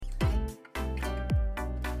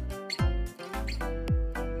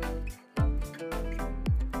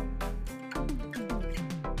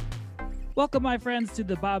Welcome, my friends, to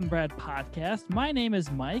the Bob and Brad podcast. My name is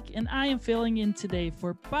Mike, and I am filling in today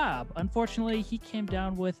for Bob. Unfortunately, he came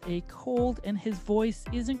down with a cold, and his voice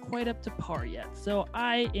isn't quite up to par yet. So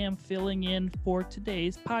I am filling in for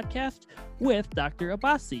today's podcast with Dr.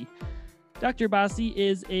 Abbasi. Dr. Abbasi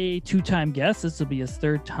is a two-time guest. This will be his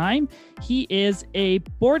third time. He is a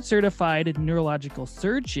board-certified neurological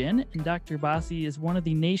surgeon, and Dr. Abbasi is one of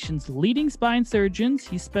the nation's leading spine surgeons.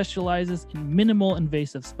 He specializes in minimal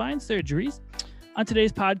invasive spine surgeries. On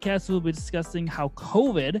today's podcast, we'll be discussing how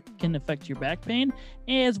COVID can affect your back pain,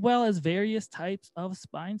 as well as various types of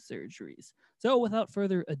spine surgeries. So without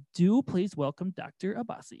further ado, please welcome Dr.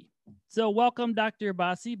 Abbasi. So welcome, Dr.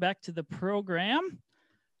 Abbasi, back to the program.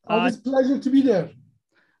 Always a pleasure to be there.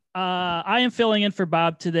 I am filling in for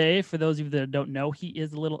Bob today. For those of you that don't know, he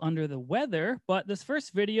is a little under the weather. But this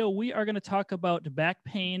first video, we are going to talk about back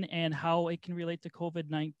pain and how it can relate to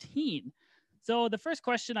COVID-19. So the first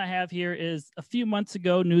question I have here is, a few months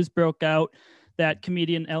ago, news broke out that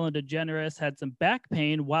comedian Ellen DeGeneres had some back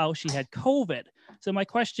pain while she had COVID. So my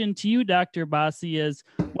question to you, Dr. Abbasi, is,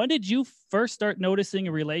 when did you first start noticing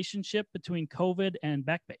a relationship between COVID and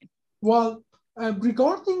back pain? Well,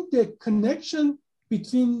 regarding the connection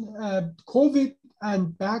between COVID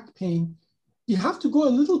and back pain, you have to go a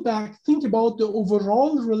little back, think about the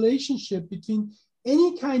overall relationship between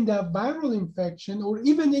any kind of viral infection or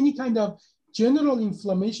even any kind of general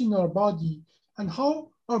inflammation in our body and how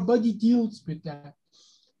our body deals with that.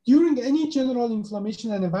 During any general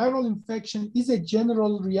inflammation, and a viral infection is a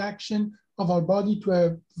general reaction of our body to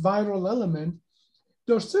a viral element.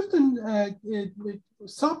 There are certain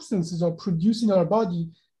substances are produced in our body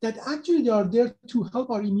that actually are there to help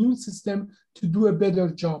our immune system to do a better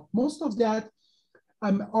job. Most of that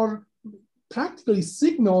are practically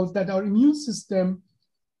signals that our immune system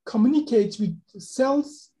communicates with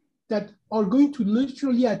cells that are going to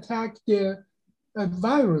literally attack a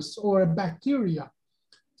virus or a bacteria.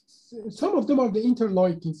 Some of them are the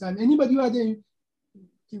interleukins, and anybody who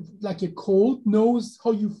had a cold knows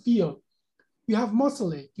how you feel. You have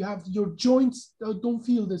muscle ache, you have your joints don't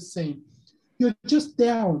feel the same. You're just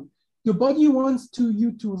down. Your body wants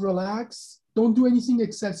you to relax, don't do anything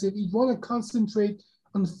excessive. You want to concentrate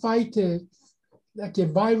on fight a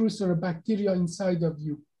virus or a bacteria inside of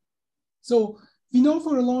you. So we know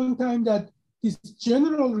for a long time that this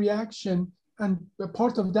general reaction, and a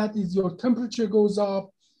part of that is your temperature goes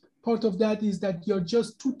up, part of that is that you're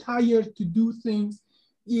just too tired to do things,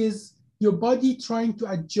 is your body trying to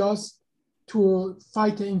adjust to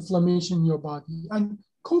fight the inflammation in your body. And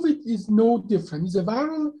COVID is no different. It's a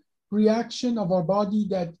viral reaction of our body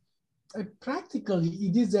that practically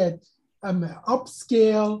it is an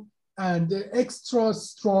upscale and extra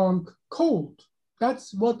strong cold.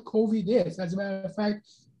 That's what COVID is. As a matter of fact,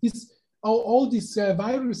 all these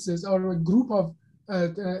viruses are a group of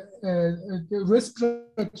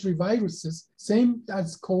respiratory viruses, same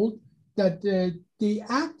as cold, that they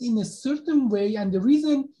act in a certain way. And the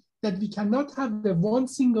reason that we cannot have the one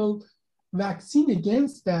single vaccine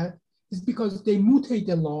against that is because they mutate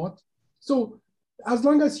a lot. So as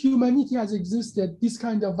long as humanity has existed, this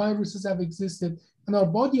kind of viruses have existed, and our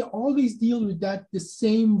body always deal with that the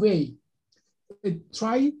same way. It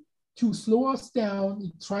tried to slow us down,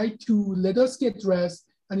 it tried to let us get rest,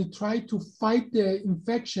 and it tried to fight the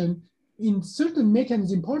infection in certain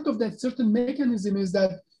mechanism. Part of that certain mechanism is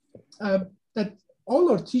that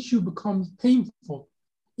all our tissue becomes painful,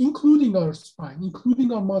 including our spine,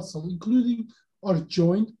 including our muscle, including our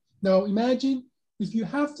joint. Now imagine if you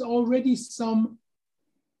have already some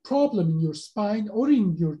problem in your spine or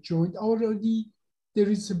in your joint, already there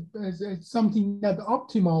is something not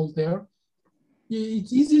optimal there.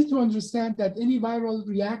 It's easy to understand that any viral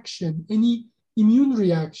reaction, any immune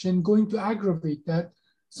reaction going to aggravate that.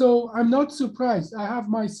 So I'm not surprised. I have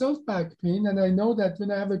myself back pain, and I know that when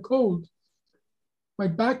I have a cold, my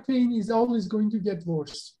back pain is always going to get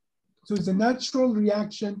worse. So it's a natural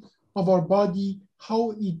reaction of our body,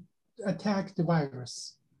 how it attacks the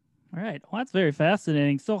virus. All right. Well, that's very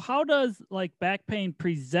fascinating. So how does back pain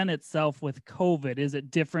present itself with COVID? Is it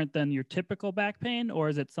different than your typical back pain, or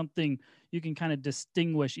is it something you can kind of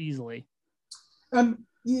distinguish easily?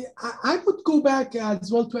 Yeah, I would go back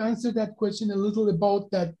as well to answer that question a little about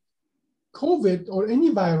that COVID or any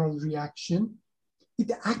viral reaction.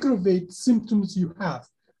 It aggravates symptoms you have.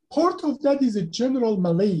 Part of that is a general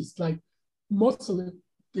malaise, like muscle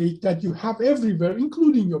ache that you have everywhere,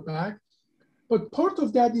 including your back. But part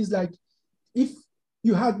of that is like if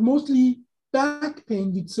you had mostly back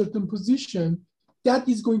pain with certain position, that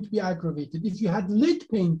is going to be aggravated. If you had leg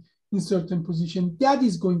pain in certain position, that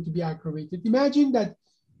is going to be aggravated. Imagine that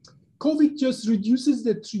COVID just reduces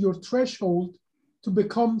your threshold to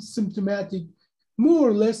become symptomatic. More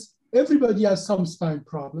or less, everybody has some spine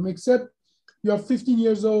problem, except you are 15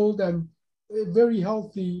 years old and very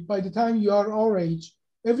healthy. By the time you are our age,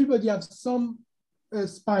 everybody has some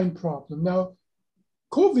spine problem. Now,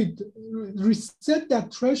 COVID reset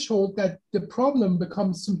that threshold that the problem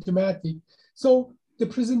becomes symptomatic. So the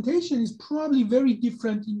presentation is probably very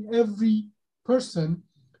different in every person,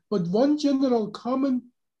 but one general common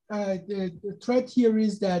threat here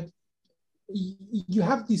is that you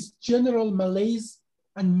have this general malaise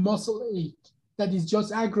and muscle ache that is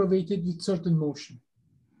just aggravated with certain motion.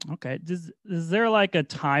 Okay. Is there like a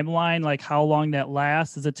timeline, like how long that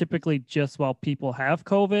lasts? Is it typically just while people have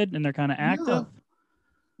COVID and they're kind of active? Yeah.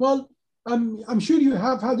 Well, I'm sure you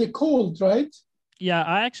have had a cold, right? Yeah,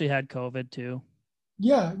 I actually had COVID too.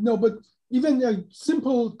 Yeah, no, but even a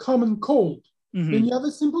simple common cold. Mm-hmm. When you have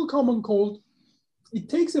a simple common cold, it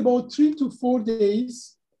takes about 3 to 4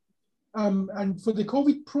 days. And for the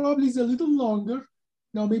COVID, probably is a little longer,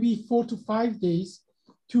 now maybe 4 to 5 days,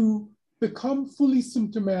 to become fully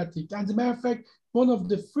symptomatic. As a matter of fact, one of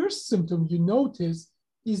the first symptoms you notice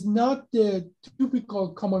is not the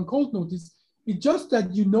typical common cold notice. It's just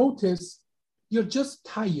that you notice you're just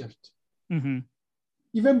tired. Mm-hmm.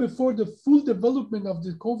 Even before the full development of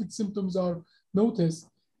the COVID symptoms are noticed.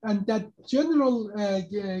 And that general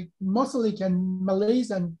muscle ache and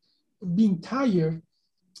malaise and being tired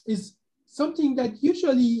is something that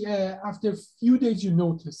usually after a few days you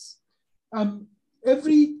notice.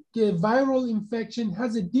 Every viral infection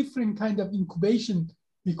has a different kind of incubation,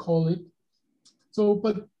 we call it. So,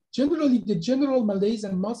 but generally the general malaise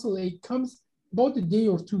and muscle ache comes about a day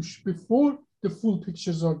or two before the full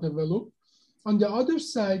pictures are developed. On the other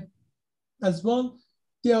side as well,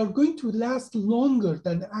 they are going to last longer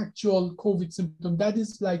than actual COVID symptom. That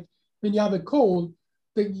is like when you have a cold,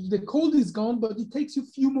 the cold is gone, but it takes you a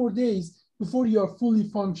few more days before you are fully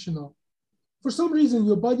functional. For some reason,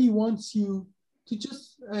 your body wants you to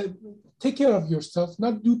just take care of yourself,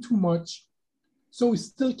 not do too much, so you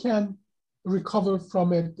still can recover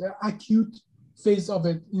from an acute phase of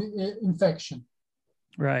an infection.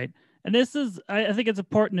 Right. And this is, I think it's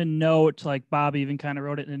important to note, like Bob even kind of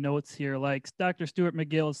wrote it in the notes here, like Dr. Stuart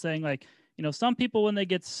McGill is saying, like, you know, some people, when they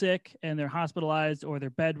get sick and they're hospitalized or they're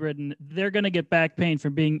bedridden, they're going to get back pain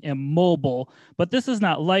from being immobile. But this is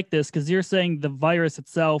not like this, because you're saying the virus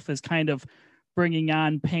itself is kind of bringing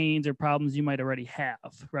on pains or problems you might already have,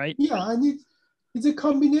 right? Yeah, and it's a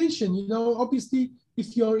combination. You know, obviously,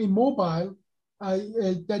 if you're immobile,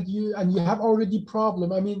 that you have already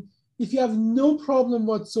problem. I mean, if you have no problem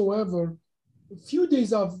whatsoever, a few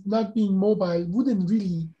days of not being mobile wouldn't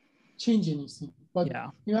really change anything. But yeah,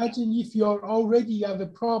 imagine if you have a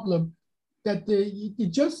problem that it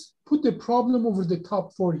just put the problem over the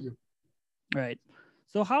top for you. Right.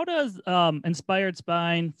 So how does Inspired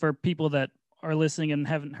Spine, for people that are listening and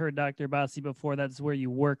haven't heard Dr. Abbasi before, that's where you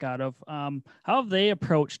work out of, how have they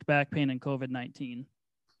approached back pain and COVID-19?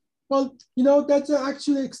 Well, you know, that's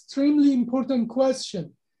actually extremely important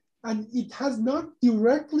question. And it has not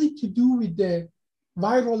directly to do with the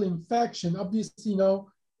viral infection. Obviously, you know,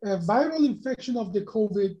 a viral infection of the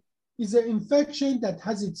COVID is an infection that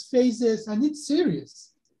has its phases and it's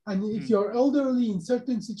serious. And if you're elderly in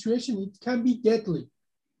certain situations, it can be deadly.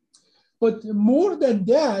 But more than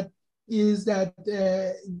that is that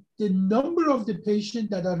the number of the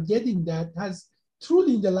patients that are getting that has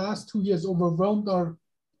truly in the last 2 years overwhelmed our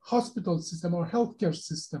hospital system, our healthcare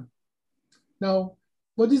system. Now,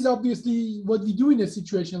 what is obviously what we do in a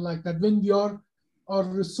situation like that, when our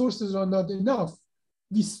resources are not enough,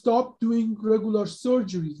 we stop doing regular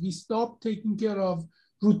surgeries, we stop taking care of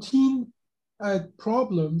routine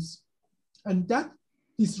problems, and that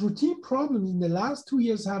these routine problems in the last 2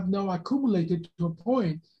 years have now accumulated to a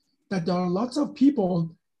point that there are lots of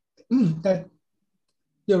people that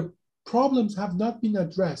their problems have not been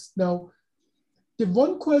addressed. Now, the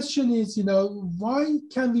one question is, you know, why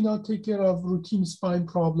can we not take care of routine spine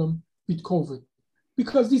problem with COVID?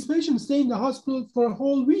 Because these patients stay in the hospital for a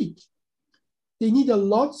whole week. They need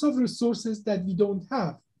lots of resources that we don't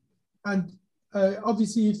have. And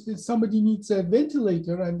obviously, if somebody needs a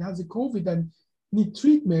ventilator and has a COVID and need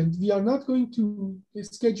treatment, we are not going to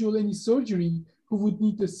schedule any surgery who would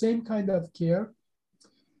need the same kind of care.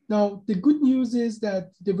 Now, the good news is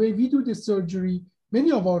that the way we do the surgery,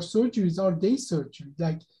 many of our surgeries are day surgery,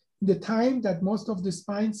 like the time that most of the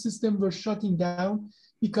spine system were shutting down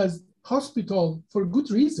because hospital, for good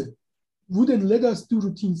reason, wouldn't let us do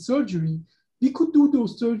routine surgery. We could do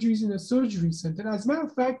those surgeries in a surgery center. As a matter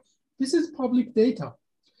of fact, this is public data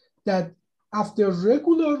that after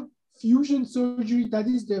regular fusion surgery, that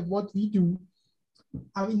is what we do.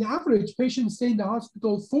 In average, patients stay in the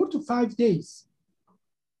hospital 4 to 5 days.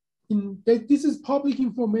 This is public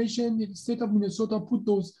information. The state of Minnesota put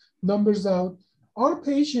those numbers out. Our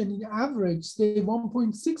patient, in average, stay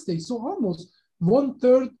 1.6 days, so almost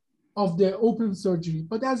 1/3 of the open surgery.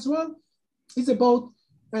 But as well, it's about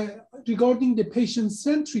regarding the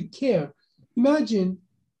patient-centric care. Imagine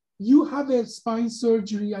you have a spine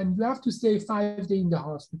surgery and you have to stay 5 days in the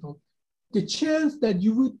hospital. The chance that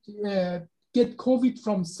you would get COVID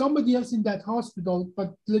from somebody else in that hospital, but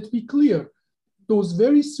let's be clear, those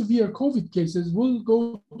very severe COVID cases will go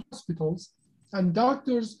to hospitals, and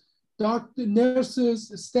doctors, nurses,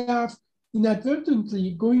 staff inadvertently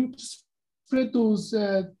going to spread those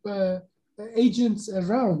agents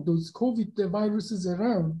around, those COVID viruses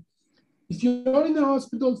around. If you're in the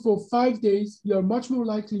hospital for 5 days, you're much more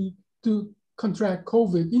likely to contract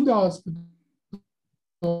COVID in the hospital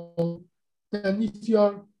than if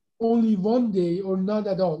you're only 1 day or not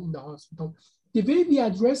at all in the hospital. The way we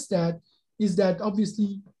address that is that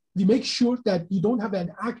obviously we make sure that you don't have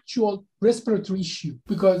an actual respiratory issue,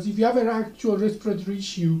 because if you have an actual respiratory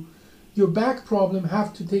issue, your back problem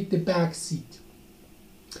have to take the back seat.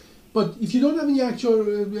 But if you don't have any actual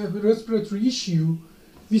respiratory issue,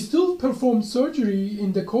 we still perform surgery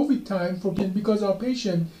in the COVID time because our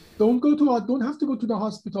patient don't have to go to the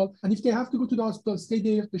hospital, and if they have to go to the hospital, stay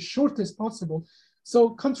there the shortest possible. So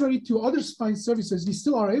contrary to other spine services, we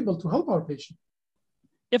still are able to help our patient.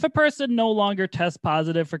 If a person no longer tests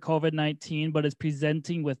positive for COVID-19 but is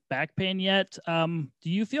presenting with back pain yet, do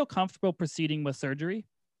you feel comfortable proceeding with surgery?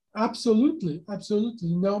 Absolutely,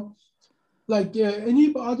 absolutely. No, like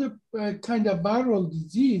any other kind of viral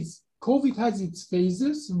disease, COVID has its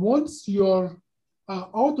phases. Once you're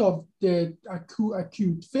out of the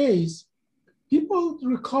acute phase, people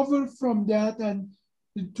recover from that, and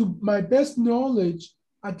to my best knowledge,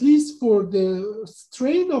 at least for the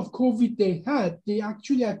strain of COVID they had, they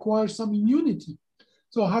actually acquire some immunity.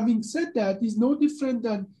 So having said that, is no different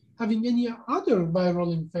than having any other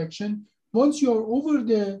viral infection. Once you're over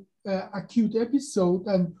the acute episode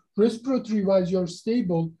and respiratory-wise you're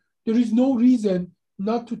stable, there is no reason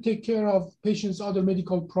not to take care of patients' other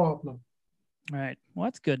medical problem. All right. Well,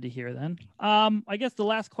 that's good to hear then. I guess the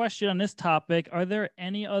last question on this topic, are there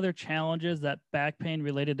any other challenges that back pain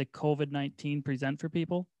related to COVID-19 present for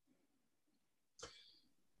people?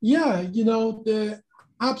 Yeah,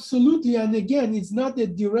 absolutely. And again, it's not a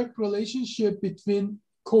direct relationship between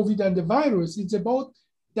COVID and the virus. It's about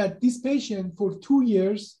that this patient for 2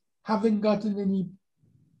 years haven't gotten any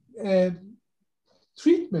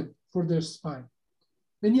treatment for their spine.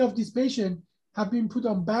 Many of these patients have been put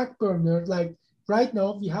on back burner. Like right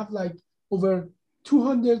now, we have like over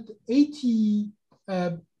 280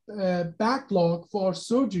 backlog for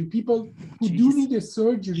surgery. People who do need a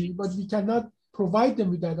surgery, but we cannot provide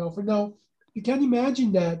them with that offer. Now, you can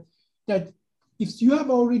imagine that if you have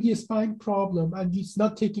already a spine problem and it's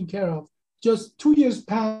not taken care of, just 2 years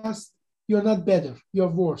past, you're not better, you're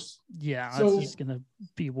worse. Yeah, so it's just gonna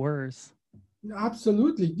be worse.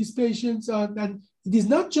 Absolutely. These patients are, and it is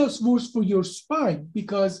not just worse for your spine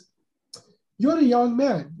because you're a young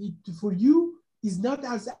man. For you, is not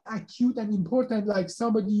as acute and important like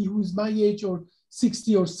somebody who's my age or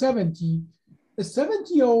 60 or 70. A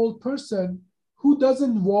 70-year-old person who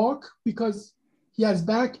doesn't walk because he has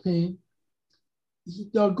back pain,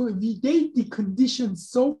 they decondition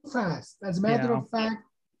so fast. As a matter of fact,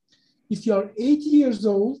 if you're 80 years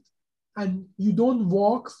old and you don't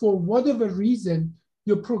walk for whatever reason,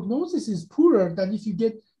 your prognosis is poorer than if you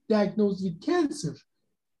get diagnosed with cancer.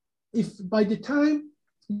 If by the time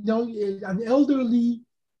an elderly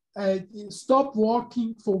stop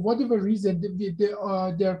walking for whatever reason,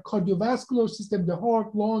 their cardiovascular system, the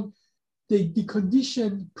heart, lung, they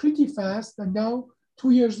decondition pretty fast, and now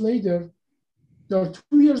 2 years later, they're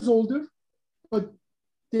 2 years older, but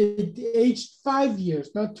they aged 5 years,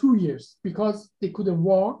 not 2 years, because they couldn't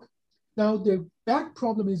walk. Now their back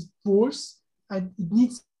problem is worse, and it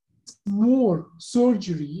needs more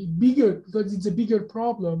surgery, bigger, because it's a bigger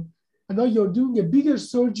problem. And now you're doing a bigger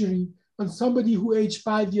surgery on somebody who aged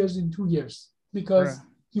 5 years in 2 years because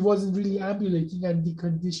he wasn't really ambulating and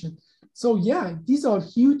deconditioned. So yeah, these are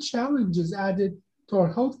huge challenges added to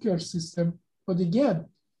our healthcare system. But again,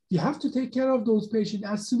 you have to take care of those patients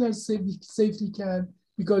as soon as safely can,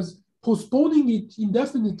 because postponing it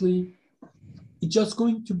indefinitely, it's just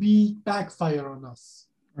going to be backfire on us.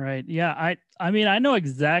 Right. Yeah. I mean, I know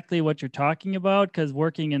exactly what you're talking about because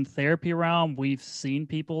working in therapy realm, we've seen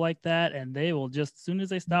people like that, and they will just, as soon as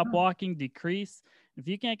they stop walking, decrease. If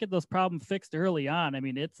you can't get those problems fixed early on, I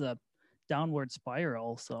mean, it's a downward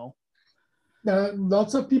spiral. So Now,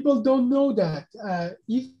 lots of people don't know that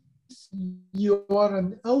if you are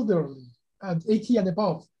an elderly and 80 and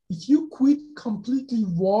above, if you quit completely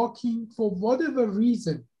walking for whatever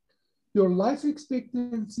reason, your life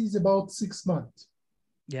expectancy is about 6 months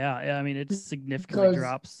Yeah, I mean, it significantly because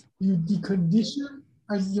drops. you decondition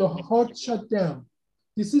and your heart shut down.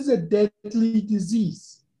 This is a deadly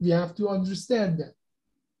disease. We have to understand that.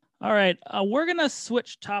 All right, we're going to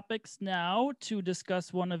switch topics now to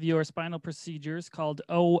discuss one of your spinal procedures called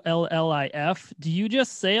OLLIF. Do you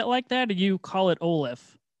just say it like that, or do you call it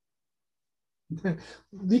OLIF?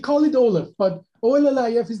 We call it OLIF, but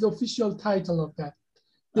OLLIF is the official title of that.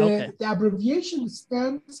 Okay. The abbreviation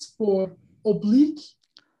stands for oblique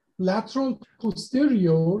lateral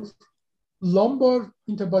posterior lumbar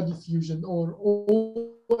interbody fusion, or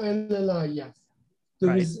OLLIF.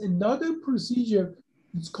 There is another procedure,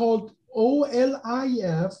 it's called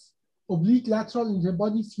OLIF, oblique lateral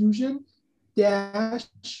interbody fusion dash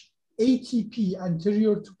ATP,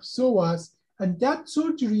 anterior to psoas, and that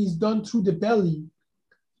surgery is done through the belly.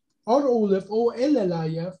 Our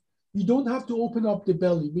OLLIF, we don't have to open up the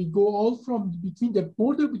belly. We go all from between the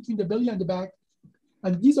border between the belly and the back.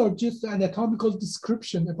 And these are just anatomical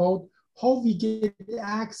description about how we get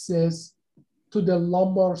access to the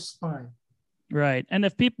lumbar spine. Right. And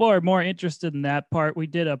if people are more interested in that part, we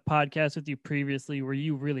did a podcast with you previously where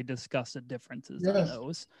you really discussed the differences on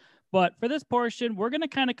those. But for this portion, we're going to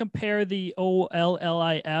kind of compare the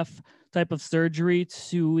OLLIF type of surgery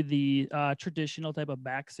to the traditional type of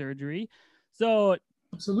back surgery. So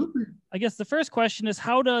absolutely, I guess the first question is,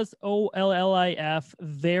 how does OLLIF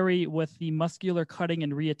vary with the muscular cutting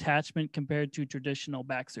and reattachment compared to traditional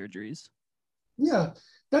back surgeries? Yeah,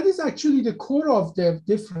 that is actually the core of the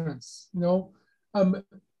difference. You know,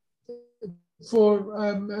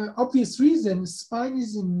 for obvious reasons, spine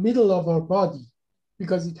is in the middle of our body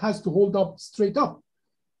because it has to hold up straight up.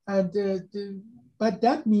 And but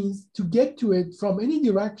that means to get to it from any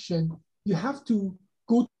direction, you have to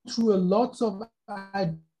go through a lot of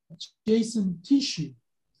adjacent tissue.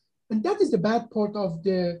 And that is the bad part of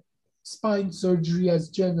the spine surgery as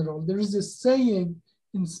general. There is a saying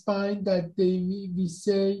in spine that we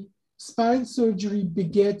say spine surgery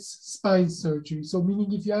begets spine surgery. So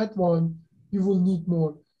meaning if you add one, you will need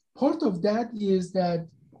more. Part of that is that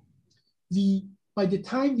by the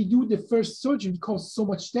time we do the first surgery, it causes so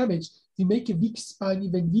much damage, we make a weak spine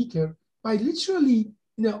even weaker by literally,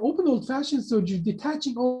 in an open old-fashioned surgery,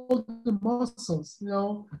 detaching all the muscles. You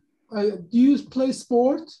know, do you play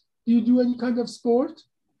sport? Do you do any kind of sport?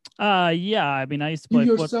 Yeah. I mean, I used to play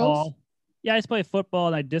football. Yeah, I used to play football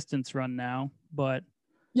and I distance run now. But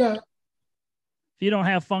yeah, if you don't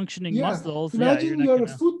have functioning muscles, imagine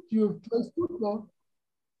you play football.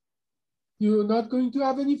 You're not going to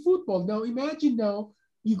have any football. Now imagine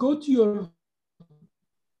you go to your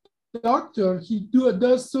doctor, he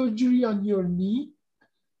does surgery on your knee.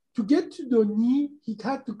 To get to the knee, he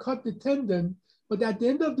had to cut the tendon, but at the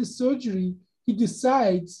end of the surgery, he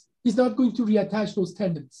decides he's not going to reattach those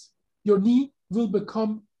tendons. Your knee will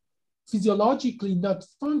become physiologically not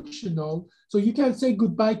functional, so you can say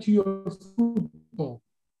goodbye to your football.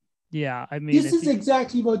 Yeah, I mean, this is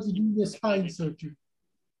exactly what we do in the spine surgery.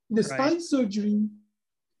 In the spine surgery,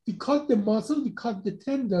 we cut the muscle, we cut the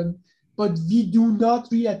tendon, but we do not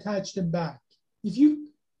reattach them back. If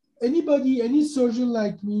any surgeon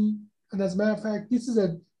like me, and as a matter of fact, this is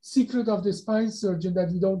a secret of the spine surgeon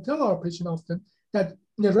that we don't tell our patient often, that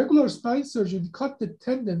in a regular spine surgery, we cut the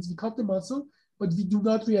tendons, we cut the muscle, but we do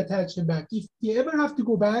not reattach them back. If we ever have to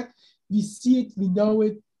go back, we see it, we know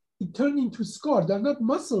it, it turned into scar. They're not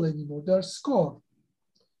muscle anymore, they're scar.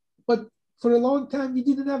 But for a long time, we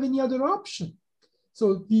didn't have any other option.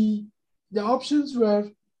 So the options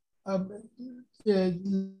were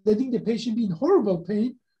letting the patient be in horrible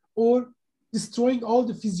pain or destroying all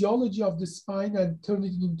the physiology of the spine and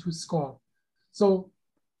turning it into scar. So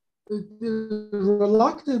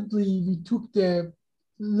reluctantly, we took the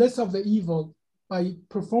less of the evil by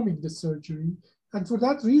performing the surgery. And for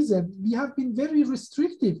that reason, we have been very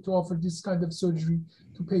restrictive to offer this kind of surgery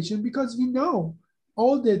to patients because we know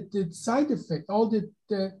all the side effects, all the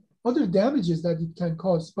other damages that it can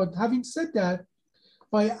cause. But having said that,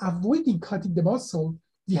 by avoiding cutting the muscle,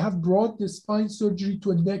 we have brought the spine surgery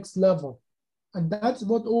to a next level. And that's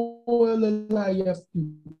what OLLIF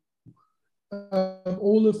do.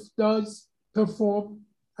 OLIF does perform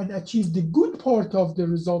and achieve the good part of the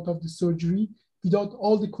result of the surgery without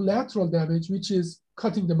all the collateral damage, which is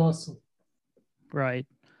cutting the muscle. Right.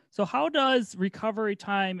 So how does recovery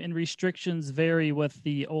time and restrictions vary with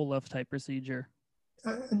the OLIF type procedure?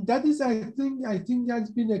 And that is, I think that's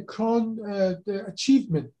been a crown the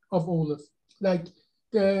achievement of OLIF. like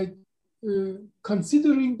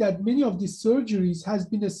considering that many of these surgeries has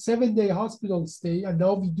been a 7-day hospital stay, and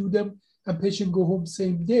now we do them and patient go home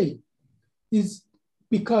same day, is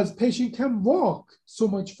because patient can walk so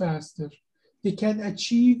much faster. They can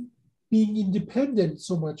achieve being independent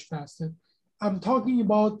so much faster. I'm talking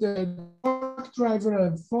about the truck driver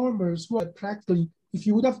and farmers who are practically, if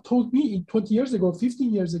you would have told me in 20 years ago,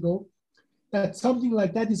 15 years ago, that something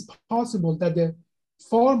like that is possible, that the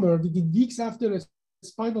farmer within weeks after a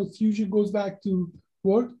spinal fusion goes back to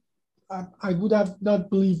work, I would have not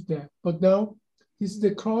believed that. But now, this is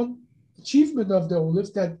the crown achievement of the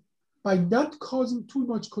OLIF, that by not causing too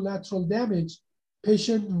much collateral damage,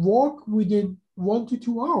 patient walk within 1 to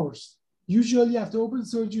 2 hours. Usually after open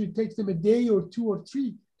surgery, it takes them a day or 2 or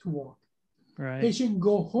 3 to walk. Right. Patient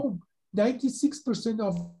go home. 96%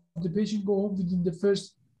 of the patient go home within the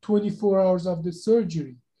first 24 hours of the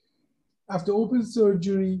surgery. After open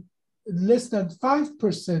surgery, less than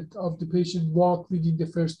 5% of the patient walk within the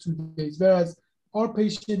first 2 days, whereas our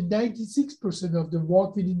patient, 96% of them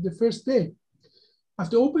walk within the first day.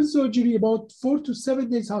 After open surgery, about 4 to 7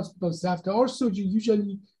 days hospital stay. After our surgery,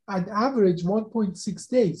 usually an average 1.6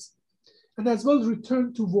 days. And as well,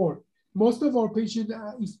 return to work. Most of our patients,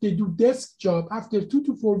 if they do desk job, after 2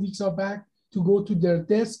 to 4 weeks are back to go to their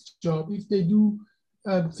desk job. If they do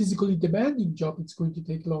physically demanding job, it's going to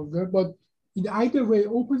take longer. But in either way,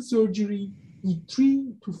 open surgery need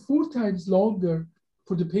 3 to 4 times longer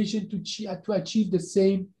for the patient to achieve the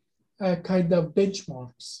same kind of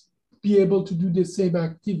benchmarks, be able to do the same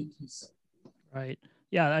activities. Right.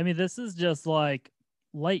 Yeah. I mean, this is just like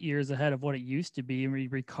light years ahead of what it used to be in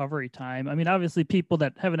recovery time. I mean, obviously people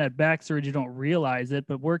that haven't had back surgery don't realize it,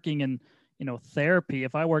 but working in, therapy,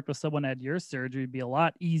 if I worked with someone that had your surgery, it'd be a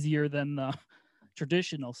lot easier than the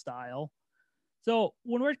traditional style. So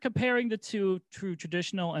when we're comparing the two, true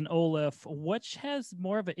traditional and OLIF, which has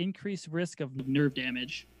more of an increased risk of nerve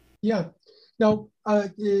damage? Yeah. Now,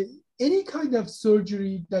 any kind of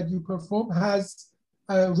surgery that you perform has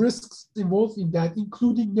risks involved in that,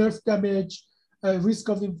 including nerve damage, risk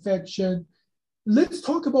of infection. Let's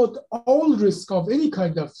talk about all risk of any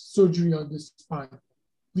kind of surgery on the spine,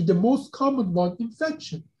 with the most common one,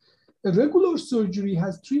 infection. A regular surgery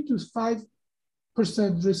has 3 to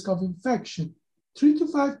 5% risk of infection. 3 to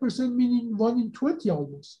 5% meaning 1 in 20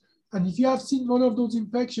 almost. And if you have seen one of those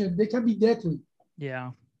infections, they can be deadly.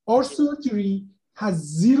 Yeah. Our surgery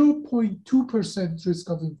has 0.2% risk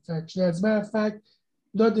of infection. As a matter of fact,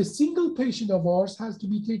 not a single patient of ours has to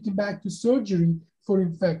be taken back to surgery for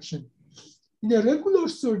infection. In a regular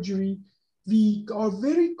surgery, we are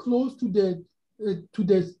very close to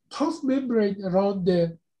the tough membrane around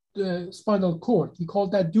the spinal cord. We call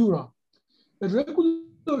that dura. A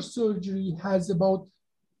regular surgery has about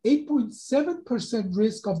 8.7%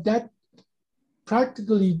 risk of that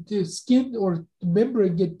practically the skin or the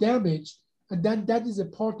membrane get damaged, and then that is a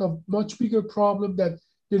part of much bigger problem that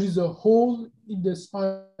there is a hole in the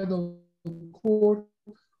spinal cord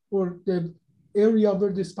or the area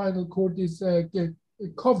where the spinal cord is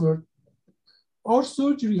covered. Our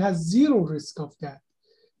surgery has 0 risk of that.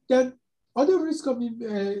 Then other risk of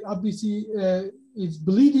obviously is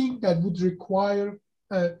bleeding that would require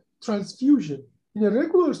transfusion. In a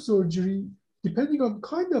regular surgery, depending on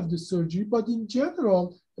kind of the surgery, but in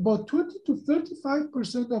general, about 20 to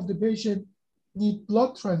 35% of the patient need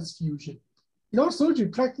blood transfusion. In our surgery,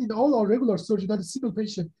 practically in all our regular surgery, not a single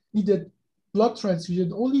patient needed blood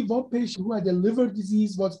transfusion. Only one patient who had a liver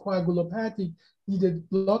disease, was coagulopathic, needed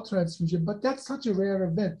blood transfusion, but that's such a rare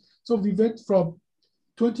event. So we went from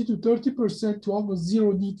 20 to 30% to almost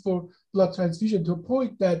 0 need for blood transfusion, to a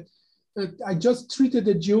point that I just treated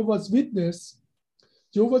a Jehovah's Witness.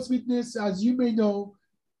 Jehovah's Witness, as you may know,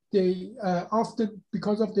 they often,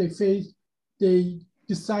 because of their faith, they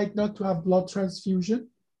decide not to have blood transfusion.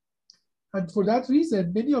 And for that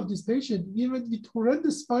reason, many of these patients, even with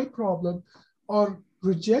horrendous spine problem, are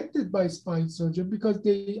rejected by spine surgeon because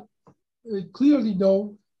they clearly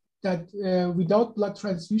know that without blood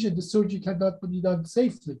transfusion, the surgery cannot be done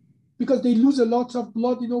safely because they lose a lot of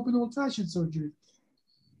blood in open old-fashioned surgery.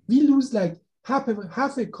 We lose like half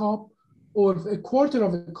a cup or a quarter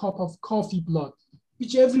of a cup of coffee blood,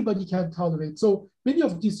 which everybody can tolerate. So many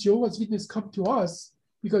of these Jehovah's Witnesses come to us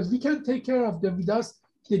because we can take care of them with us.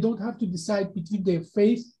 They don't have to decide between their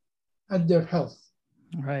faith and their health.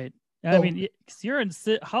 Right. I mean,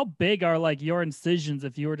 how big are like your incisions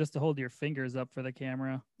if you were just to hold your fingers up for the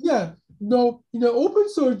camera? Yeah, no, in an open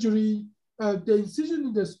surgery, the incision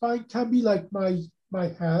in the spine can be like my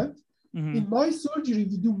hand. Mm-hmm. In my surgery,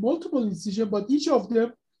 we do multiple incisions, but each of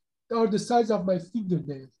them are the size of my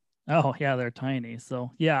fingernail. Oh, yeah, they're tiny.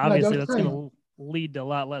 So, yeah, Yeah, obviously they're that's going tiny. to lead to a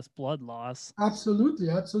lot less blood loss. Absolutely,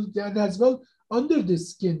 absolutely. And as well, under the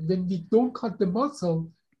skin, when we don't cut the muscle,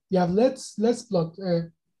 we have less blood.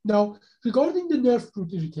 Now, regarding the nerve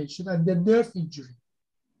root irritation and the nerve injury,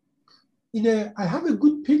 I have a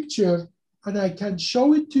good picture and I can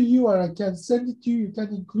show it to you or I can send it to you. You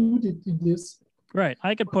can include it in this. Right.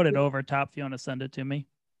 I could put it over top if you want to send it to me.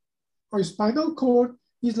 Our spinal cord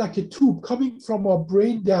is like a tube coming from our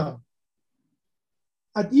brain down.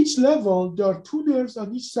 At each level, there are two nerves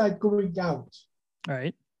on each side going out. All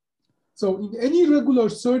right. So in any regular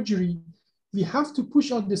surgery, we have to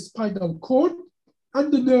push on the spinal cord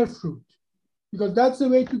and the nerve root because that's the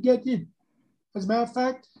way to get in. As a matter of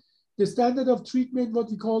fact, the standard of treatment, what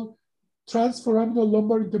we call transforaminal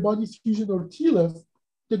lumbar interbody fusion or TLIF,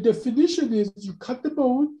 the definition is you cut the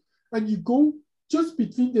bone and you go just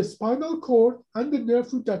between the spinal cord and the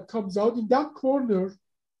nerve root that comes out. In that corner,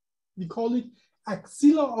 we call it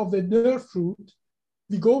axilla of the nerve root.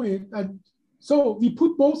 We go in and so we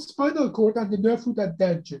put both spinal cord and the nerve root at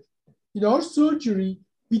denture. In our surgery,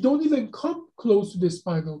 we don't even come close to the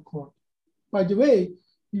spinal cord. By the way,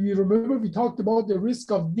 you remember we talked about the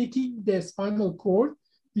risk of nicking the spinal cord,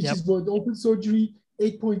 which is with open surgery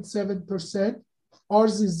 8.7%.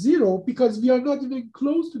 Ours is 0 because we are not even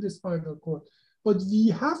close to the spinal cord. But we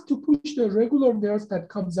have to push the regular nerve that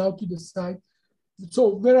comes out to the side.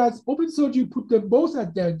 So whereas open surgery put them both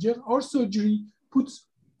at denture, our surgery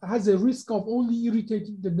has a risk of only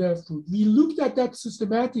irritating the nerve root. We looked at that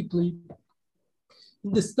systematically.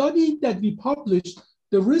 In the study that we published,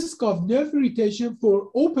 the risk of nerve irritation for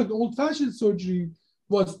open old-fashioned surgery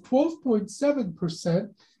was 12.7%.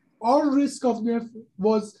 Our risk of nerve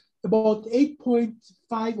was about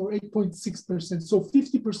 8.5 or 8.6%, so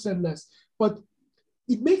 50% less. But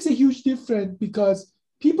it makes a huge difference because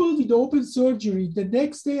people with open surgery, the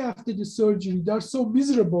next day after the surgery, they're so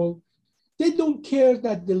miserable, they don't care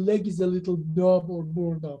that the leg is a little numb or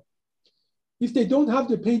more numb. If they don't have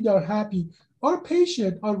the pain, they're happy. Our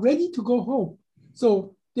patients are ready to go home.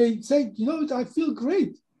 So they say, I feel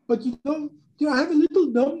great, but I have a little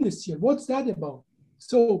numbness here. What's that about?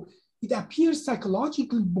 So it appears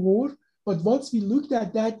psychologically more, but once we looked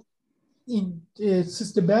at that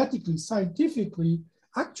systematically, scientifically,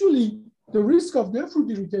 actually the risk of nerve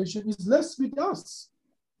root irritation is less with us.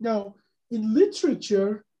 Now, in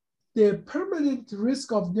literature, the permanent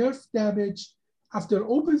risk of nerve damage after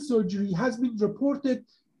open surgery has been reported.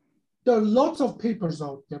 There are lots of papers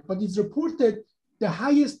out there, but it's reported the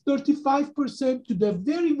highest 35% to the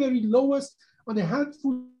very, very lowest on a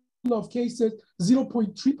handful of cases,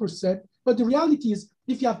 0.3%. But the reality is,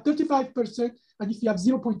 if you have 35% and if you have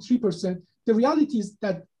 0.3%, the reality is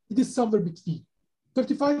that it is somewhere between.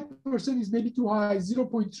 35% is maybe too high,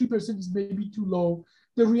 0.3% is maybe too low.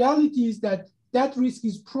 The reality is that risk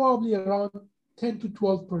is probably around 10 to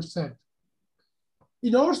 12%.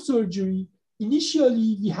 In our surgery,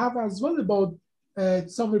 initially, we have as well about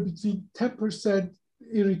somewhere between 10%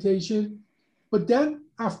 irritation. But then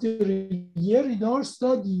after a year in our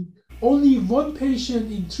study, only one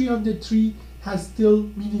patient in 303 has still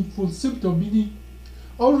meaningful symptom, meaning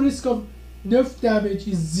our risk of nerve damage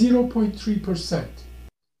is 0.3%,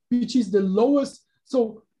 which is the lowest.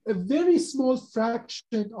 So a very small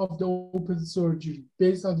fraction of the open surgery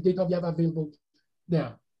based on the data we have available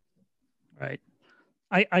now. Right.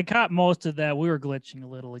 I caught most of that. We were glitching a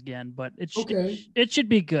little again, but it should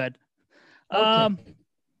be good. Okay.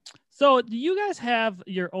 So do you guys have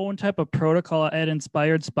your own type of protocol at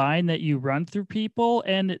Inspired Spine that you run through people?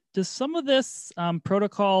 And does some of this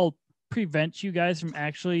protocol prevent you guys from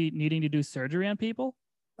actually needing to do surgery on people?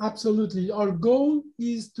 Absolutely. Our goal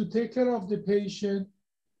is to take care of the patient.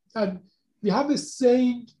 And we have a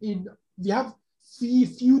saying we have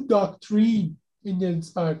few doctrine in the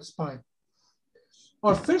Inspired Spine.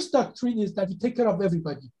 Our first doctrine is that we take care of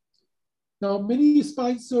everybody. Now, many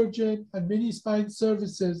spine surgeons and many spine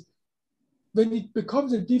services, when it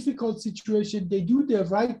becomes a difficult situation, they do the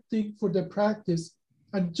right thing for the practice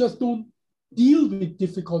and just don't deal with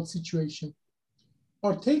difficult situation.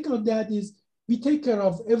 Our take on that is we take care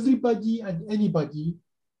of everybody and anybody.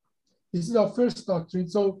 This is our first doctrine.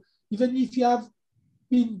 So even if you have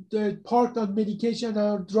been part on medication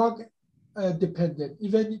or drug dependent,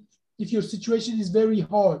 even if your situation is very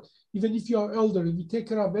hard, even if you are elderly, we take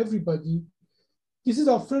care of everybody. This is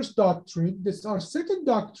our first doctrine. Our second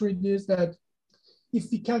doctrine is that if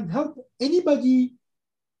we can help anybody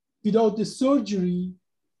without the surgery,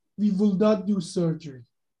 we will not do surgery.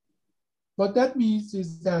 What that means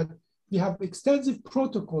is that we have extensive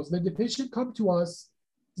protocols. When the patient comes to us,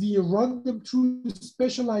 we run them through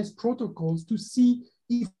specialized protocols to see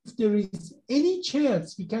if there is any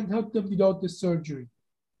chance, we can help them without the surgery.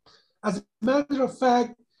 As a matter of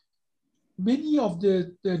fact, many of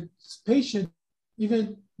the patients,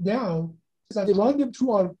 even now, as they run them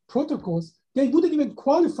through our protocols, they wouldn't even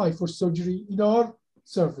qualify for surgery in our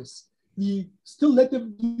service. We still let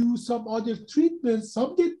them do some other treatments.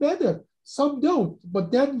 Some get better, some don't,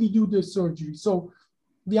 but then we do the surgery. So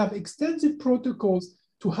we have extensive protocols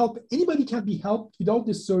to help anybody can be helped without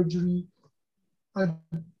the surgery and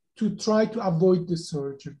to try to avoid the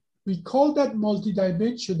surgery. We call that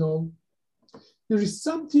multidimensional. There is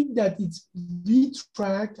something that we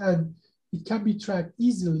track and it can be tracked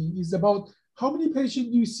easily is about how many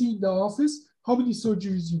patients you see in the office, how many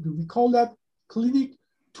surgeries you do. We call that clinic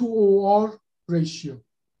to OR ratio.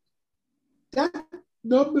 That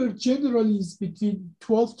number generally is between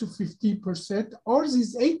 12 to 15%. Ours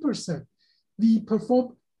is 8%. We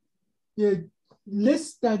perform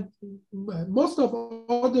less than most of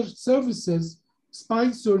other services,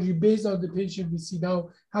 spine surgery based on the patient we see. Now,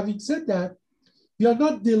 having said that, we are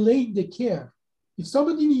not delaying the care. If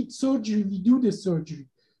somebody needs surgery, we do the surgery.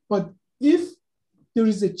 But if there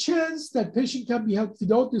is a chance that patient can be helped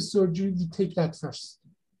without the surgery, we take that first.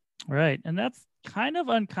 Right. And that's kind of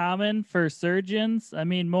uncommon for surgeons. I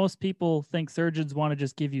mean, most people think surgeons want to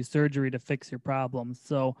just give you surgery to fix your problems.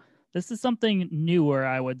 So this is something newer,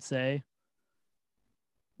 I would say.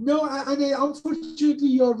 No, and unfortunately,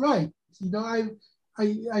 you're right. You know,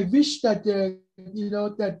 I wish that,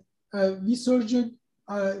 we surgeon,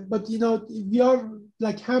 but, we are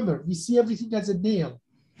like hammer. We see everything as a nail.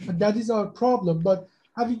 And that is our problem. But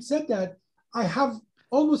having said that, I have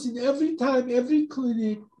almost in every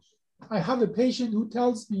clinic, I have a patient who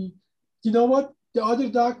tells me, you know what, the other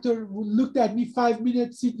doctor looked at me 5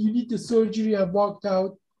 minutes, said, you need the surgery, and walked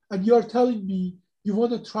out. And you're telling me you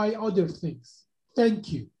want to try other things.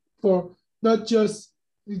 Thank you for not just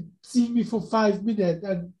seeing me for 5 minutes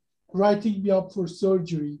and writing me up for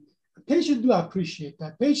surgery. Patients do appreciate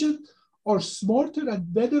that. Patients are smarter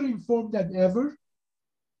and better informed than ever.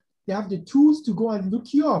 They have the tools to go and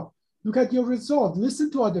look you up, look at your result,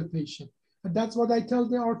 listen to other patients. And that's what I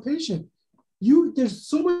tell our patient. There's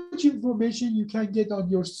so much information you can get on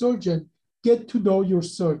your surgeon. Get to know your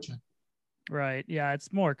surgeon. Right. Yeah,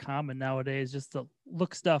 it's more common nowadays just to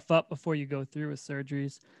look stuff up before you go through with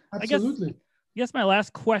surgeries. Absolutely. I guess my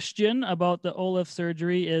last question about the OLIF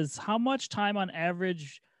surgery is how much time on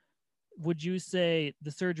average would you say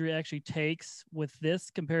the surgery actually takes with this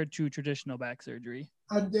compared to traditional back surgery?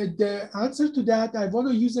 And the answer to that, I want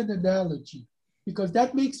to use an analogy because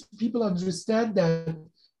that makes people understand that.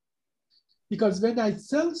 Because when I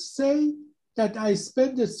say that I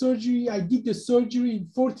did the surgery in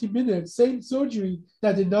 40 minutes, same surgery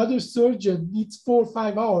that another surgeon needs 4 or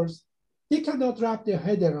 5 hours, they cannot wrap their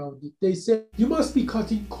head around it. They say, you must be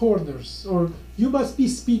cutting corners or you must be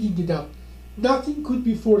speeding it up. Nothing could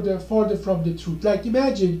be farther from the truth. Like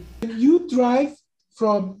imagine you drive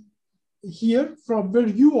from here, from where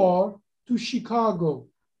you are to Chicago.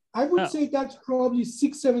 I would say that's probably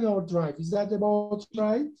 6-7 hour drive. Is that about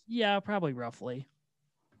right? Yeah, probably roughly.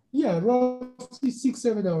 Yeah, roughly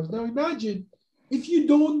 6-7 hours. Now imagine if you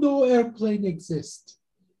don't know airplane exists,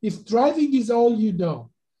 if driving is all you know,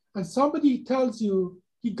 and somebody tells you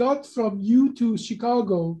he got from you to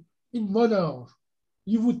Chicago in 1 hour,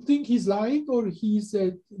 you would think he's lying or he's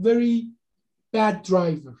a very bad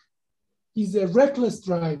driver. He's a reckless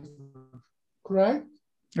driver, correct?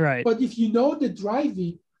 Right. But if you know the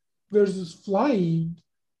driving versus flying,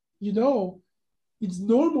 it's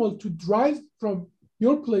normal to drive from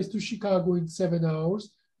your place to Chicago in 7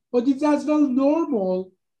 hours, but it's as well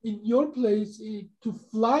normal in your place to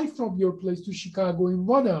fly from your place to Chicago in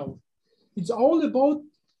 1 hour. It's all about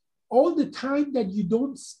all the time that you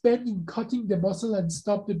don't spend in cutting the muscle and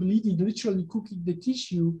stop the bleeding, literally cooking the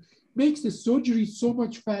tissue, makes the surgery so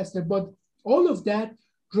much faster. But all of that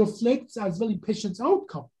reflects as well in patient's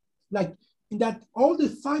outcome. Like in that all the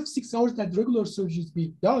 5-6 hours that regular surgery is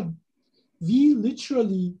being done, we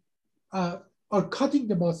literally are cutting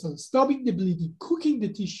the muscle, stopping the bleeding, cooking the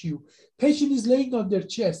tissue. Patient is laying on their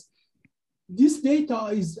chest. This data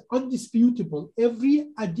is undisputable. Every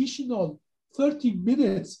additional 30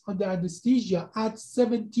 minutes under anesthesia adds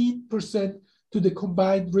 17% to the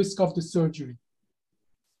combined risk of the surgery.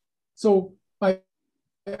 So by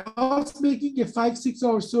us making a 5-6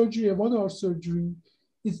 hour surgery, a 1 hour surgery,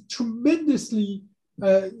 is tremendously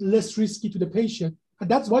less risky to the patient. And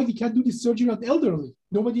that's why we can do this surgery on elderly.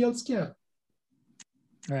 Nobody else can.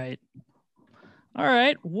 Right. All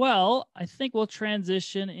right. Well, I think we'll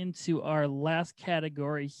transition into our last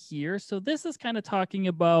category here. So this is kind of talking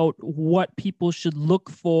about what people should look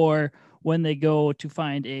for when they go to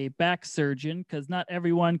find a back surgeon, because not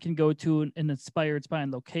everyone can go to an Inspired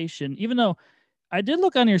Spine location, even though I did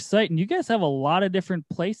look on your site and you guys have a lot of different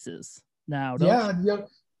places now, don't Yeah,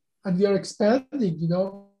 and we are expanding,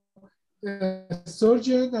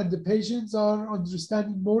 surgeon and the patients are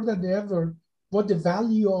understanding more than ever what the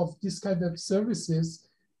value of this kind of services.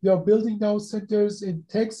 We are building now centers in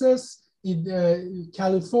Texas, in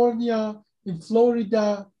California, in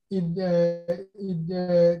Florida, in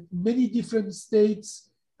many different states,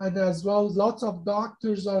 and as well, lots of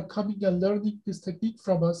doctors are coming and learning this technique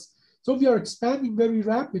from us. So we are expanding very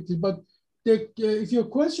rapidly. But if your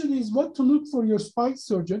question is what to look for your spine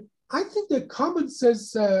surgeon, I think the common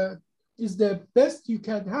sense is the best you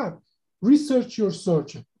can have. Research your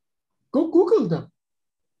surgeon. Go Google them.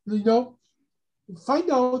 Find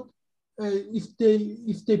out if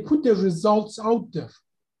they put the results out there,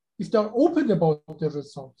 if they're open about the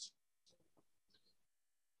results.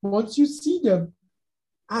 Once you see them,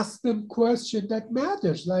 ask them question that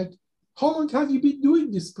matters, like, how long have you been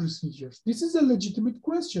doing these procedures? This is a legitimate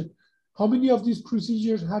question. How many of these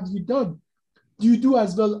procedures have you done? Do you do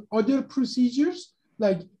as well other procedures?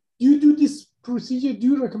 Like, do you do this procedure? Do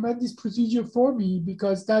you recommend this procedure for me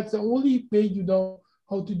because that's the only way you know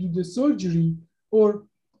how to do the surgery? Or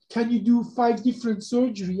can you do 5 different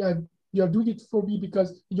surgery and you're doing it for me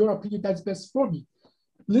because in your opinion, that's best for me?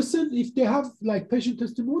 Listen, if they have like patient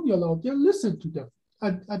testimonial out there, listen to them.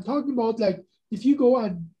 And I'm talking about like, if you go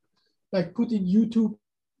and like put in YouTube,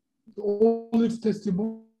 Olive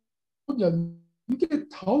testimonial, you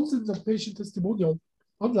get thousands of patient testimonial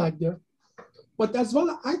online there. But as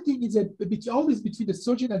well, I think it's always between the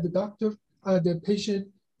surgeon and the doctor and the patient.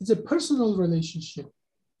 It's a personal relationship.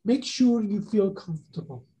 Make sure you feel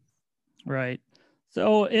comfortable. Right.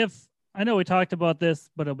 So I know we talked about this,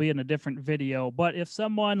 but it'll be in a different video. But if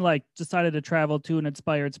someone like decided to travel to an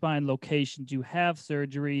Inspired Spine location to have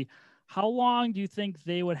surgery, how long do you think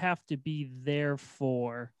they would have to be there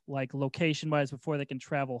for, like location-wise, before they can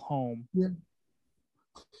travel home? Yeah.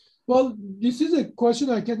 Well, this is a question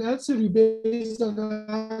I can answer you based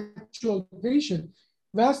on actual patient.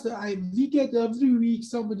 We get every week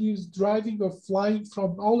somebody who's driving or flying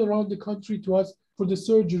from all around the country to us for the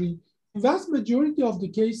surgery. The vast majority of the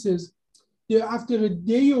cases, after a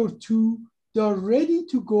day or two, they're ready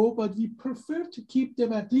to go, but we prefer to keep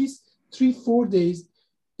them at least 3-4 days.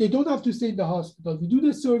 They don't have to stay in the hospital. We do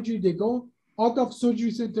the surgery, they go out of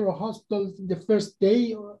surgery center or hospital the first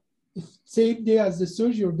day, or same day as the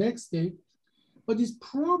surgery or next day. But it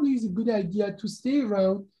probably is a good idea to stay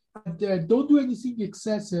around and don't do anything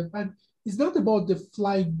excessive. And it's not about the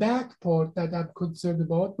flying back part that I'm concerned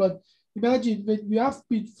about, but imagine when you have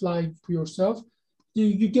been flying for yourself,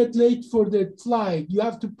 you get late for the flight, you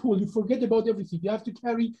have to pull, you forget about everything, you have to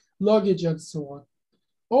carry luggage and so on.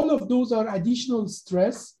 All of those are additional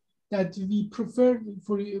stress that we prefer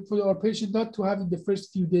for our patient not to have in the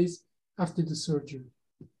first few days after the surgery.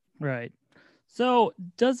 Right. So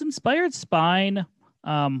does Inspired Spine,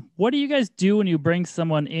 what do you guys do when you bring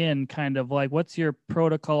someone in? Kind of like, what's your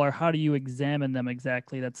protocol or how do you examine them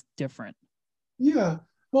exactly that's different? Yeah.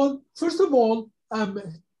 Well, first of all,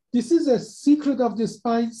 this is a secret of the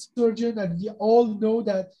spine surgeon, and we all know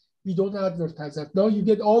that we don't advertise that. Now you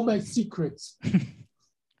get all my secrets.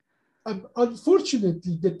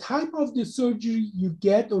 Unfortunately, the type of the surgery you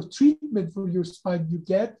get or treatment for your spine you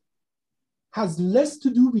get has less to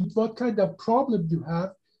do with what kind of problem you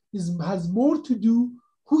have, has more to do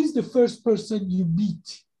who is the first person you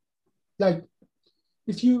meet. Like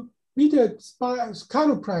if you meet a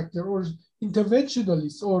chiropractor or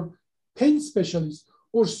interventionalist or pain specialist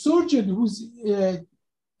or surgeon who's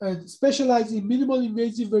specialized in minimal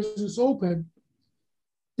invasive versus open,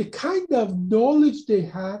 the kind of knowledge they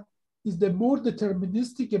have is the more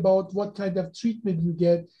deterministic about what kind of treatment you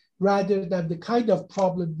get rather than the kind of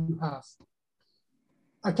problem you have.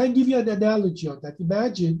 I can give you an analogy on that.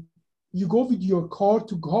 Imagine you go with your car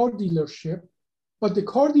to car dealership, but the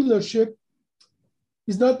car dealership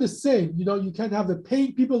is not the same. You can have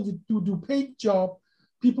people who do paint job,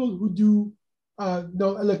 people who do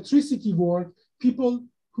electricity work, people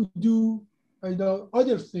who do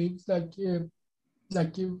other things like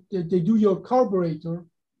they do your carburetor.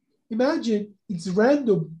 Imagine it's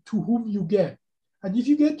random to whom you get. And if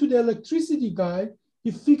you get to the electricity guy,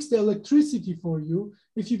 he fixed the electricity for you.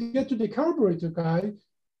 If you get to the carburetor guy,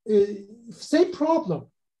 same problem.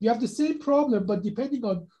 You have the same problem, but depending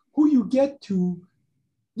on who you get to,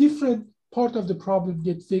 different part of the problem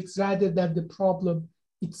get fixed rather than the problem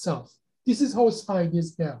itself. This is how spine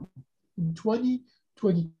is now in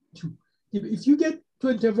 2022. If you get to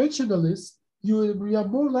interventionalists, you are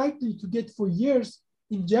more likely to get for years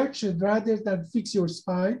injection rather than fix your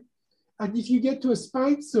spine. And if you get to a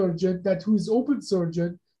spine surgeon who is open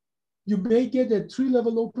surgeon, you may get a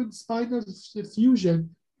 3-level open spinal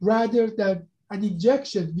fusion rather than an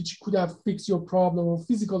injection, which could have fixed your problem, or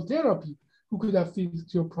physical therapy, who could have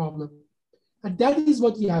fixed your problem. And that is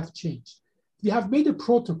what we have changed. We have made a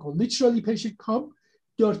protocol. Literally, patient come,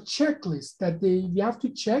 there are checklists that we have to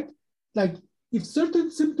check. Like if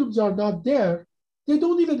certain symptoms are not there, they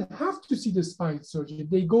don't even have to see the spine surgeon.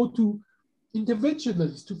 They go to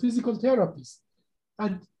interventionalists, to physical therapists.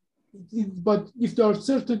 But if there are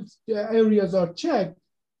certain areas are checked,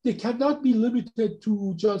 they cannot be limited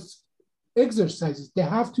to just exercises. They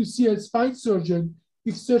have to see a spine surgeon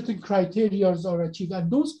if certain criteria are achieved.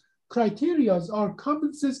 And those criteria are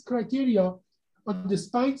common sense criteria on the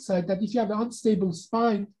spine side, that if you have an unstable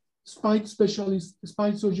spine specialist,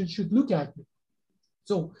 spine surgeon should look at it.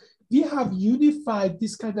 So we have unified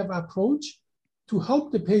this kind of approach to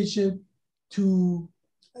help the patient to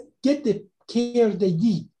get the care they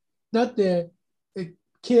need, not the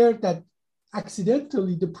care that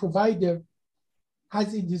accidentally the provider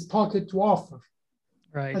has in his pocket to offer.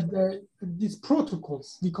 Right. And these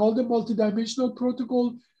protocols, we call them multidimensional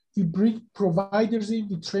protocol. We bring providers in,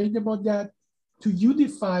 we train them on that to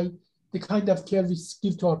unify the kind of care we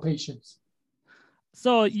give to our patients.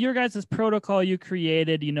 So your guys' protocol you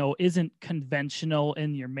created, isn't conventional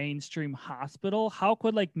in your mainstream hospital. How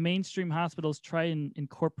could mainstream hospitals try and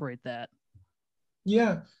incorporate that?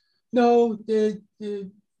 Yeah, no, there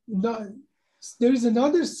is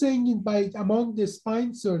another saying among the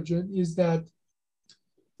spine surgeon is that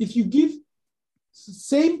if you give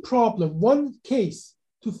same problem, one case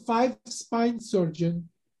to 5 spine surgeons,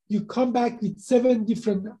 you come back with 7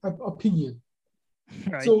 different opinions.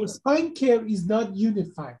 Right. So spine care is not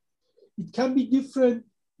unified. It can be different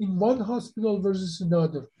in one hospital versus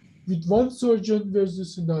another, with one surgeon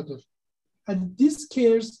versus another. And this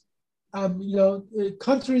cares,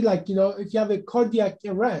 contrary, if you have a cardiac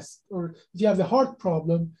arrest or if you have a heart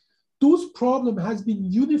problem, those problem has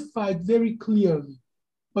been unified very clearly,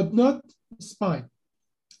 but not spine.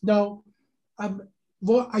 Now,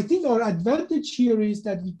 I think our advantage here is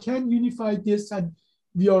that we can unify this, and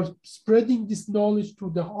we are spreading this knowledge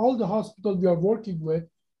to all the hospitals we are working with,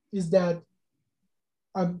 is that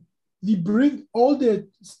we bring all the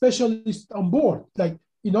specialists on board. Like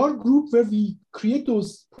in our group where we create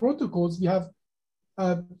those protocols, we have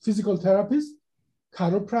physical therapists,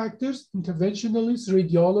 chiropractors, interventionalists,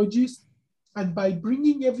 radiologists, and by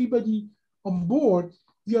bringing everybody on board,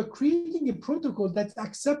 we are creating a protocol that's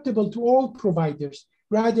acceptable to all providers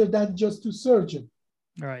rather than just to surgeons.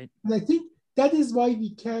 Right. And I think that is why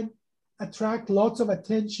we can attract lots of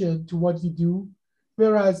attention to what we do,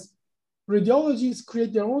 whereas radiologists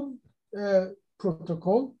create their own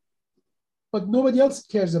protocol, but nobody else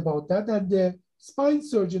cares about that. And the spine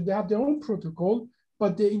surgeon, they have their own protocol,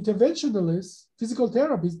 but the interventionalists, physical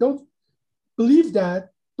therapists, don't believe that,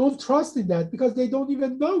 don't trust in that, because they don't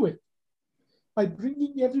even know it. By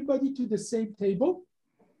bringing everybody to the same table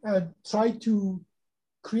and try to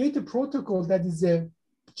create a protocol that is a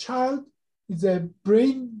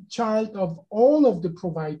brainchild of all of the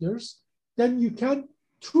providers, then you can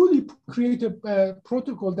truly create a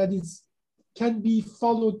protocol that can be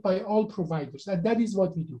followed by all providers. And that is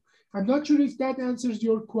what we do. I'm not sure if that answers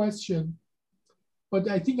your question, but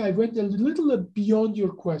I think I went a little beyond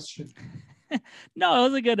your question. No, it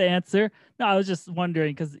was a good answer. No, I was just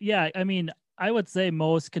wondering because, I would say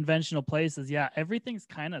most conventional places, everything's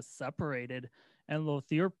kind of separated. And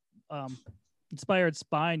with your inspired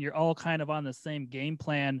spine, you're all kind of on the same game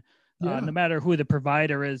plan, no matter who the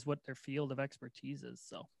provider is, what their field of expertise is.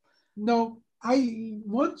 So, no, I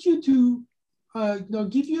want you to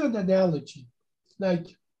give you an analogy.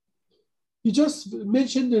 Like you just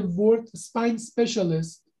mentioned the word spine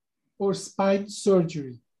specialist or spine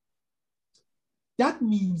surgery. That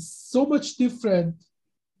means so much different,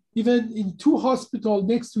 even in 2 hospitals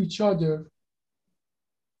next to each other,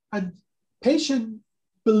 and patient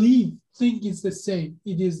think it's the same.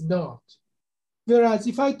 It is not. Whereas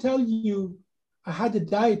if I tell you I had a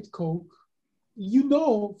Diet Coke, you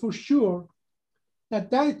know for sure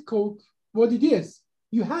that Diet Coke, what it is,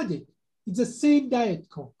 you had it. It's the same Diet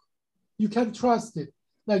Coke. You can trust it.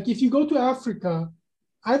 Like if you go to Africa,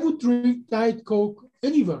 I would drink Diet Coke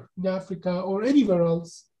anywhere in Africa or anywhere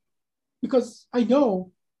else because I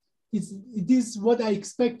know it is what I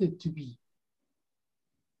expect it to be.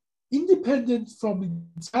 Independent from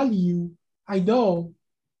its value, I know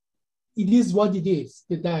it is what it is,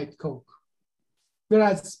 the Diet Coke.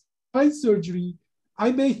 Whereas spine surgery,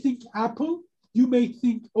 I may think apple, you may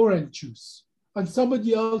think orange juice. and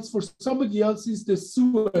for somebody else is the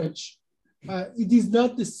sewage. It is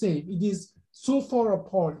not the same. It is so far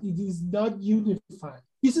apart. It is not unified.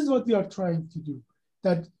 This is what we are trying to do.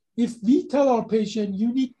 That if we tell our patient,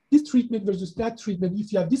 you need this treatment versus that treatment,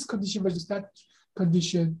 if you have this condition versus that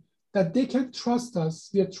condition, that they can trust us.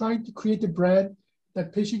 We are trying to create a brand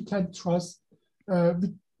that patient can trust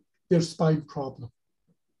with their spine problem.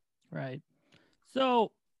 Right.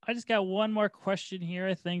 So I just got one more question here,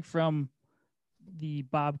 I think, from the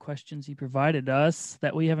Bob questions he provided us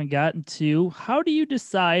that we haven't gotten to. How do you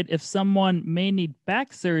decide if someone may need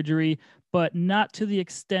back surgery, but not to the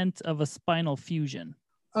extent of a spinal fusion?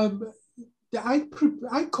 I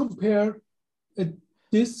compare a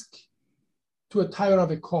disc to a tire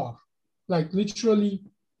of a car, like literally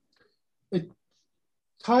a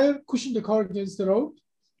tire cushion the car against the road.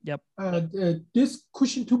 Yep. And disc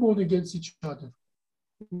cushion two bones against each other.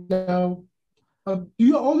 Now, do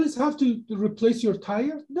you always have to replace your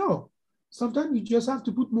tire? No. Sometimes you just have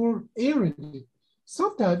to put more air in it.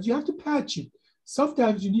 Sometimes you have to patch it.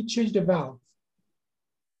 Sometimes you need to change the valve.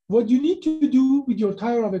 What you need to do with your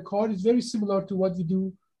tire of a car is very similar to what we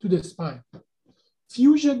do to the spine.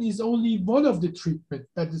 Fusion is only one of the treatments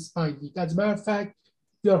that the spine needs. As a matter of fact,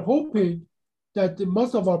 we are hoping that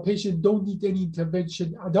most of our patients don't need any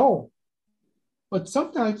intervention at all. But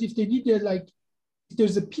sometimes if they need if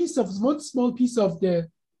there's one small piece of the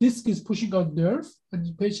disc is pushing on nerve and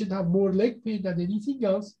the patient have more leg pain than anything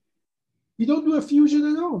else, we don't do a fusion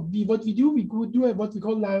at all. What we do what we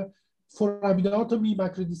call foraminotomy,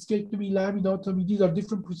 macrodiscectomy, laminotomy. These are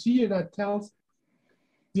different procedures that tells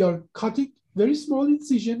we are cutting very small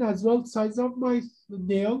incision as well, size of my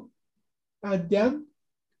nail, and then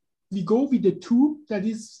we go with the tube that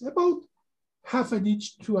is about 1/2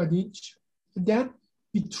 inch to 1 inch, and then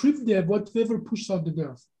we trim whatever pushes on the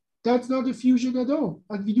nerve. That's not a fusion at all,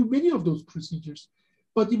 and we do many of those procedures.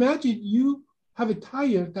 But imagine you have a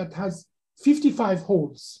tire that has 55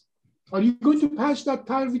 holes. Are you going to patch that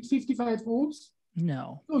tire with 55 holes?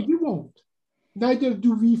 No. No, you won't. Neither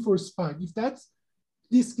do we for spine. If that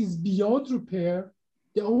disc is beyond repair,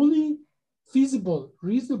 the only feasible,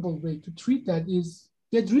 reasonable way to treat that is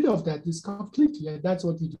get rid of that disc completely, and that's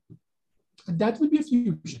what we do. And that would be a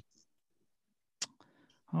fusion.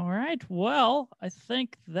 All right. Well, I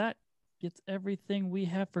think that gets everything we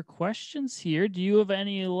have for questions here. Do you have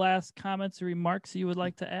any last comments or remarks you would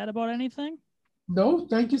like to add about anything? No,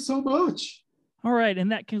 thank you so much. All right,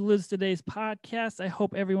 and that concludes today's podcast. I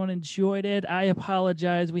hope everyone enjoyed it. I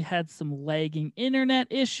apologize. We had some lagging internet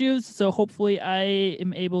issues, so hopefully I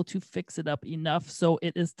am able to fix it up enough so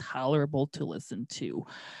it is tolerable to listen to.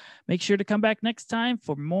 Make sure to come back next time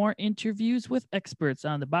for more interviews with experts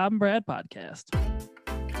on the Bob and Brad podcast.